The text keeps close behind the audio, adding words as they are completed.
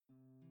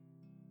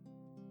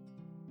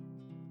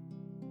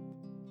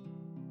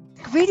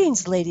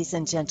Greetings, ladies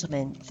and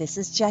gentlemen. This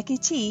is Jackie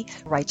T,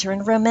 writer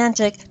and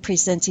romantic,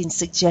 presenting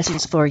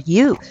suggestions for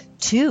you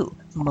to,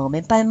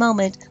 moment by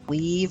moment,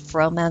 weave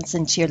romance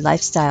into your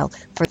lifestyle.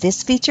 For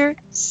this feature,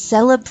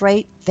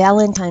 celebrate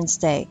Valentine's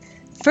Day.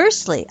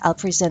 Firstly, I'll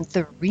present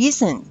the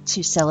reason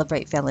to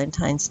celebrate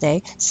Valentine's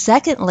Day.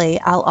 Secondly,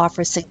 I'll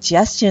offer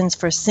suggestions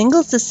for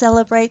singles to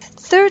celebrate.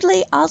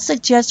 Thirdly, I'll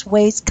suggest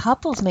ways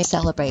couples may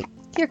celebrate.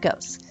 Here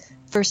goes.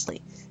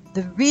 Firstly,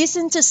 the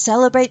reason to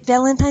celebrate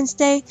Valentine's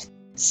Day: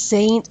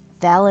 Saint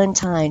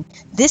Valentine.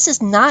 This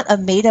is not a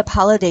made-up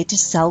holiday to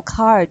sell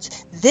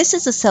cards. This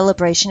is a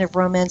celebration of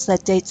romance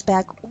that dates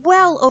back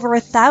well over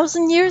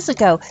 1,000 years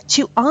ago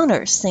to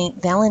honor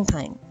Saint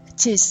Valentine.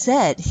 'Tis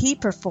said he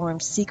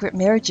performed secret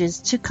marriages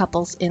to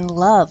couples in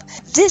love.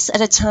 This at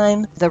a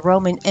time the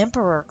Roman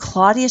Emperor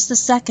Claudius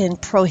II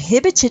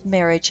prohibited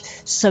marriage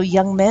so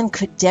young men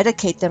could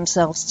dedicate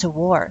themselves to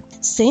war.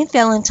 Saint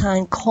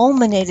Valentine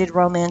culminated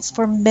romance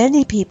for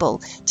many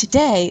people.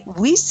 Today,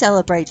 we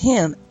celebrate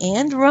him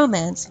and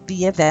romance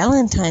via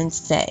Valentine's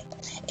Day.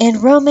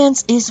 And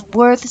romance is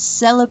worth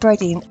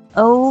celebrating.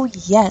 Oh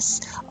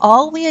yes,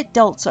 all we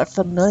adults are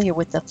familiar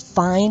with the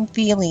fine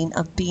feeling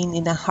of being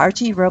in a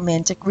hearty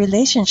romantic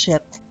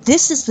relationship.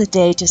 This is the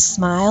day to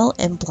smile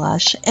and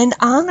blush and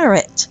honor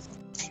it.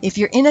 If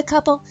you're in a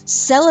couple,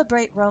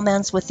 celebrate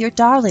romance with your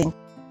darling.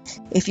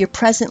 If you're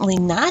presently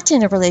not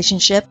in a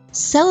relationship,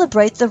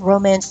 celebrate the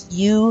romance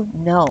you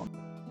know.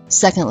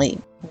 Secondly,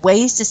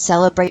 ways to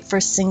celebrate for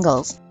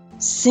singles.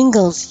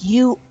 Singles,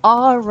 you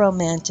are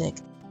romantic.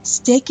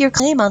 Stake your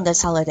claim on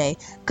this holiday.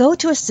 Go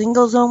to a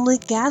singles-only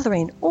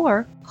gathering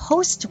or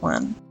host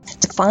one.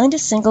 To find a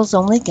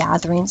singles-only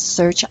gathering,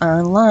 search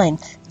online.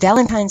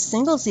 Valentine's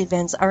singles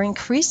events are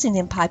increasing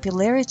in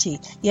popularity,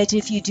 yet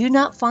if you do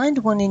not find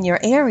one in your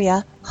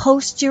area,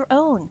 host your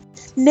own.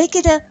 Make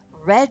it a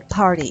red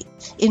party.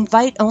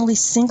 Invite only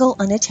single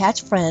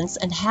unattached friends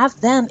and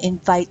have them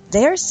invite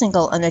their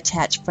single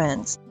unattached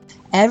friends.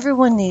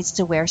 Everyone needs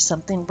to wear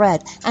something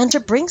red and to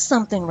bring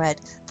something red.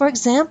 For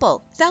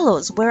example,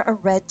 fellows wear a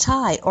red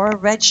tie or a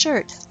red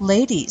shirt.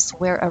 Ladies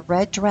wear a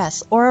red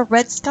dress or a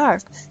red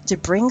scarf. To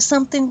bring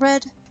something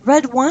red,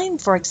 red wine,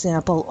 for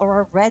example,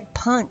 or a red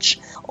punch.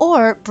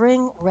 Or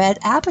bring red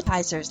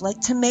appetizers like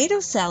tomato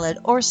salad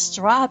or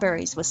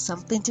strawberries with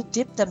something to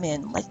dip them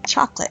in, like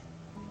chocolate.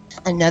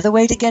 Another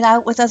way to get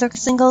out with other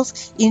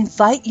singles: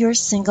 invite your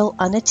single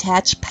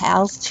unattached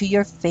pals to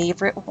your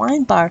favorite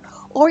wine bar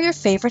or your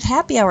favorite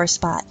happy hour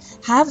spot.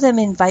 Have them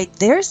invite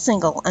their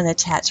single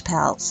unattached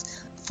pals.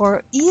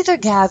 For either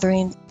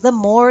gathering, the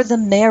more the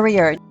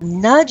merrier.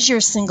 Nudge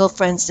your single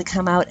friends to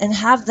come out and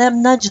have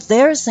them nudge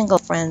their single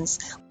friends.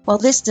 While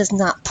this does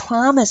not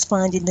promise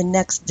finding the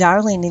next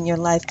darling in your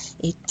life,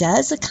 it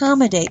does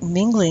accommodate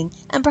mingling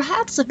and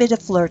perhaps a bit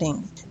of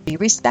flirting. Be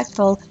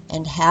respectful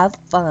and have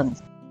fun.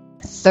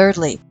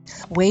 Thirdly,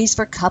 ways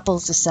for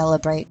couples to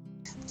celebrate.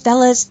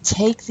 Fellas,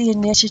 take the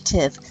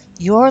initiative.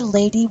 Your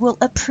lady will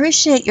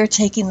appreciate your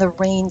taking the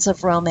reins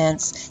of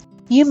romance.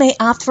 You may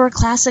opt for a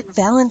classic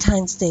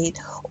Valentine's date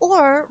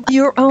or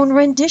your own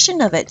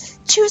rendition of it.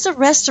 Choose a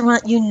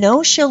restaurant you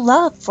know she'll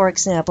love, for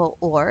example,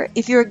 or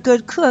if you're a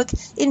good cook,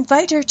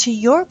 invite her to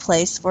your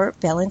place for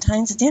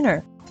Valentine's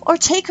dinner. Or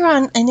take her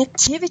on an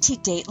activity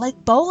date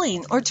like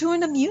bowling or to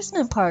an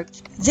amusement park.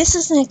 This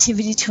is an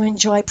activity to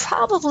enjoy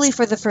probably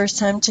for the first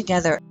time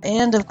together.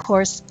 And of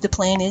course, the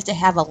plan is to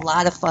have a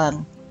lot of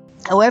fun.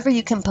 However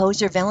you compose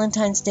your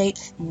Valentine's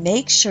date,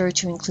 make sure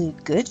to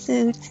include good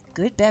food,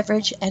 good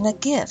beverage, and a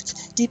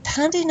gift.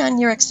 Depending on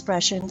your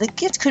expression, the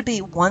gift could be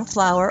one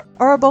flower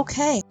or a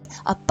bouquet,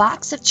 a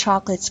box of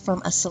chocolates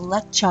from a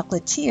select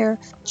chocolatier,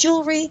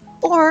 jewelry,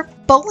 or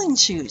bowling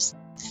shoes.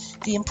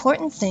 The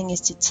important thing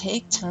is to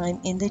take time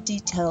in the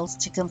details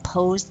to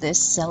compose this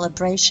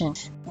celebration.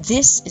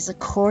 This is a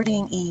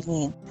courting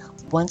evening.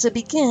 Once it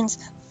begins,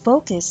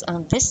 focus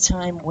on this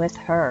time with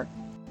her.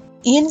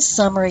 In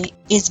summary,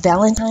 is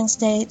Valentine's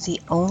Day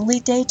the only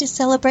day to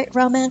celebrate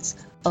romance?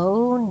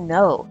 Oh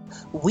no.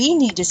 We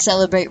need to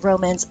celebrate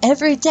romance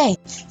every day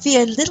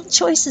via little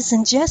choices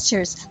and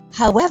gestures.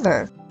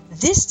 However,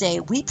 this day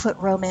we put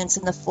romance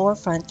in the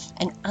forefront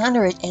and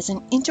honor it as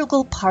an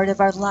integral part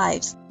of our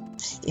lives.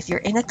 If you're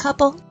in a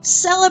couple,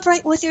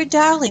 celebrate with your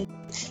darling.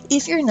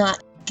 If you're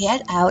not,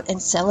 get out and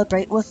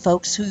celebrate with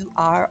folks who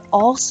are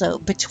also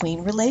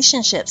between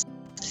relationships.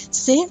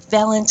 Saint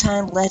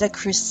Valentine led a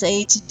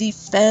crusade to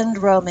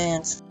defend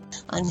romance.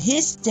 On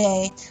his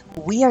day,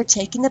 we are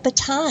taking the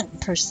baton,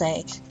 per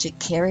se, to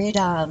carry it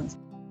on.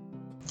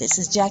 This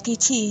is Jackie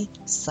T,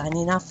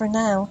 signing off for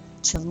now.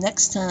 Till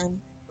next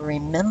time,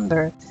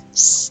 remember,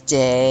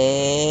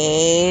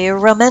 stay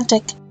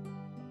romantic.